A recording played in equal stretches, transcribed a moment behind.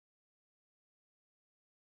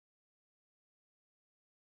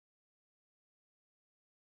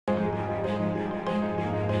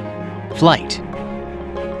flight.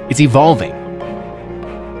 It's evolving.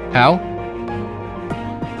 How?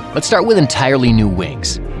 Let's start with entirely new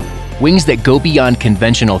wings. Wings that go beyond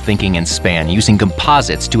conventional thinking and span, using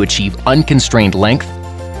composites to achieve unconstrained length,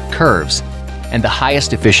 curves, and the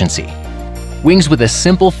highest efficiency. Wings with a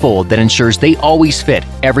simple fold that ensures they always fit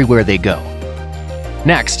everywhere they go.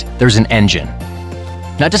 Next, there's an engine.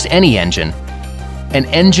 Not just any engine, an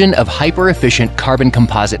engine of hyper-efficient carbon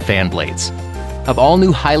composite fan blades, of all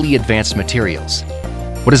new highly advanced materials.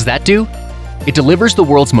 What does that do? It delivers the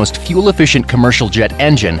world's most fuel-efficient commercial jet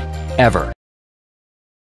engine ever.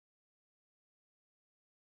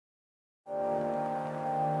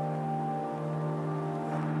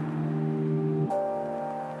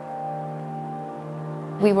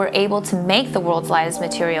 We were able to make the world's lightest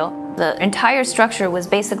material. The entire structure was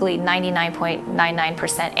basically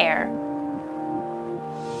 99.99% air.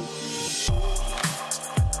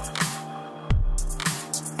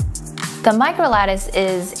 The microlattice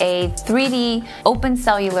is a 3D open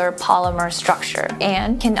cellular polymer structure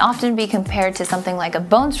and can often be compared to something like a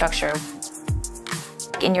bone structure.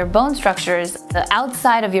 In your bone structures, the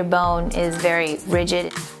outside of your bone is very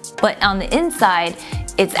rigid, but on the inside,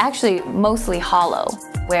 it's actually mostly hollow,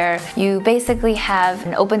 where you basically have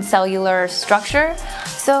an open cellular structure,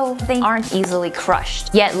 so they aren't easily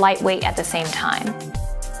crushed, yet lightweight at the same time.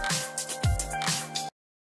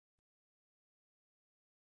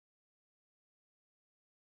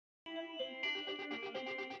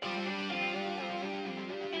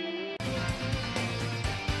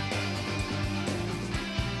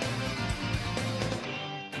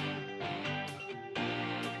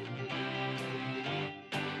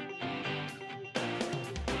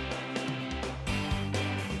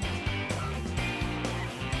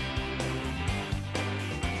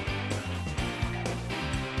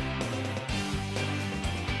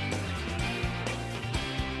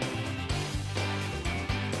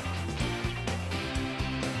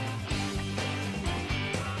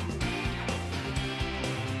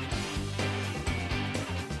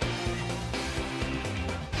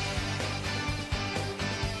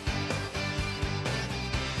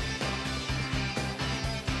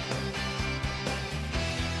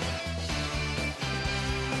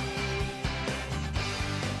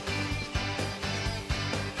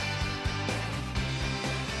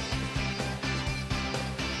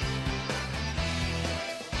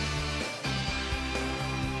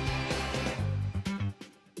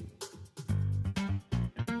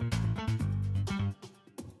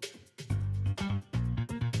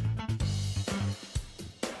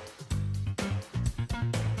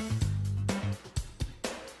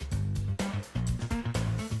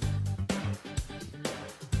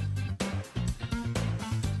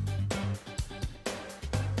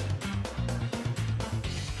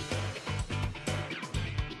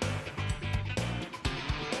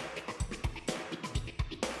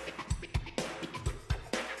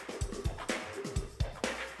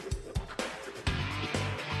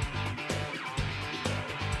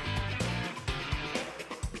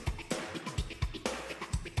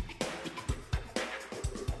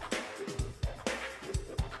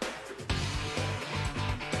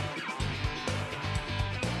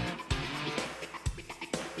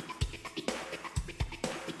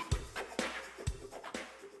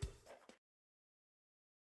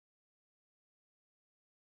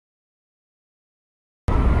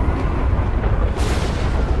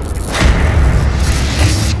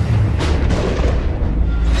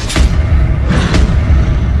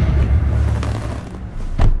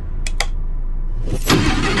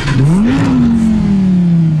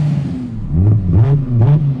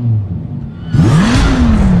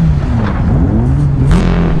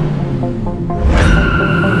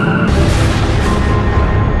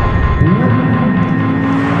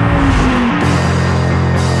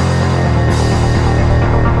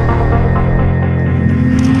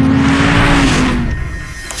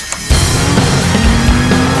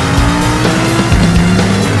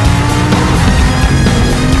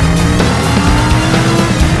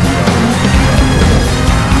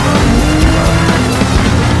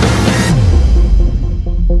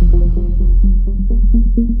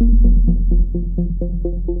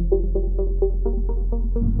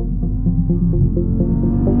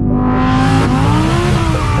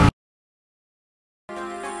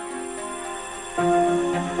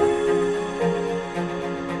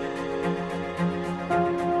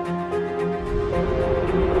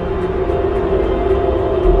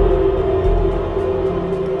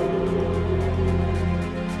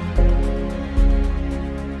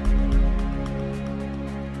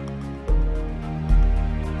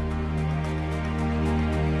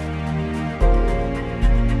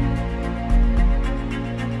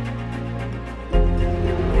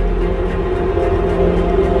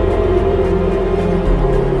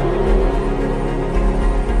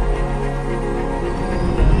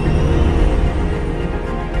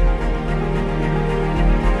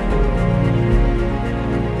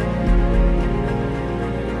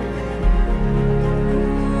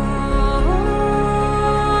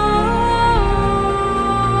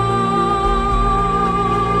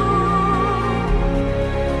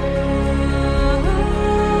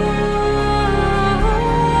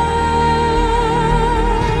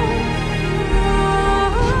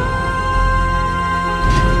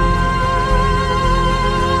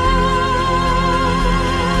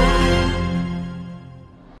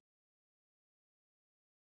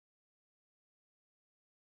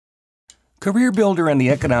 Career Builder and the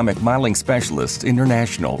Economic Modeling Specialists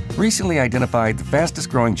International recently identified the fastest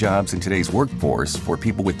growing jobs in today's workforce for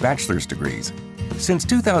people with bachelor's degrees. Since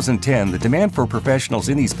 2010, the demand for professionals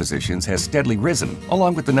in these positions has steadily risen,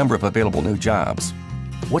 along with the number of available new jobs.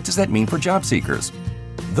 What does that mean for job seekers?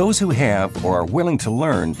 Those who have or are willing to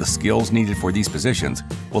learn the skills needed for these positions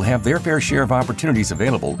will have their fair share of opportunities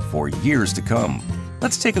available for years to come.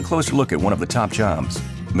 Let's take a closer look at one of the top jobs,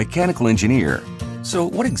 mechanical engineer. So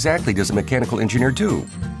what exactly does a mechanical engineer do?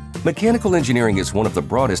 Mechanical engineering is one of the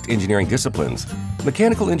broadest engineering disciplines.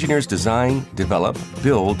 Mechanical engineers design, develop,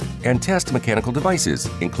 build, and test mechanical devices,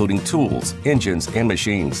 including tools, engines, and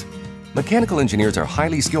machines. Mechanical engineers are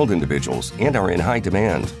highly skilled individuals and are in high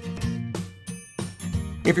demand.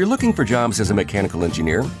 If you're looking for jobs as a mechanical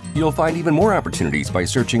engineer, you'll find even more opportunities by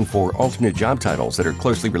searching for alternate job titles that are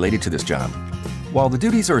closely related to this job. While the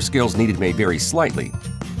duties or skills needed may vary slightly,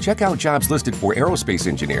 check out jobs listed for aerospace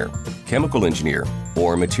engineer, chemical engineer,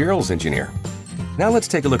 or materials engineer. Now let's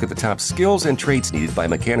take a look at the top skills and traits needed by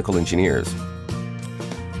mechanical engineers.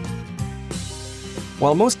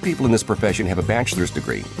 While most people in this profession have a bachelor's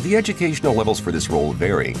degree, the educational levels for this role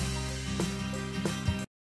vary.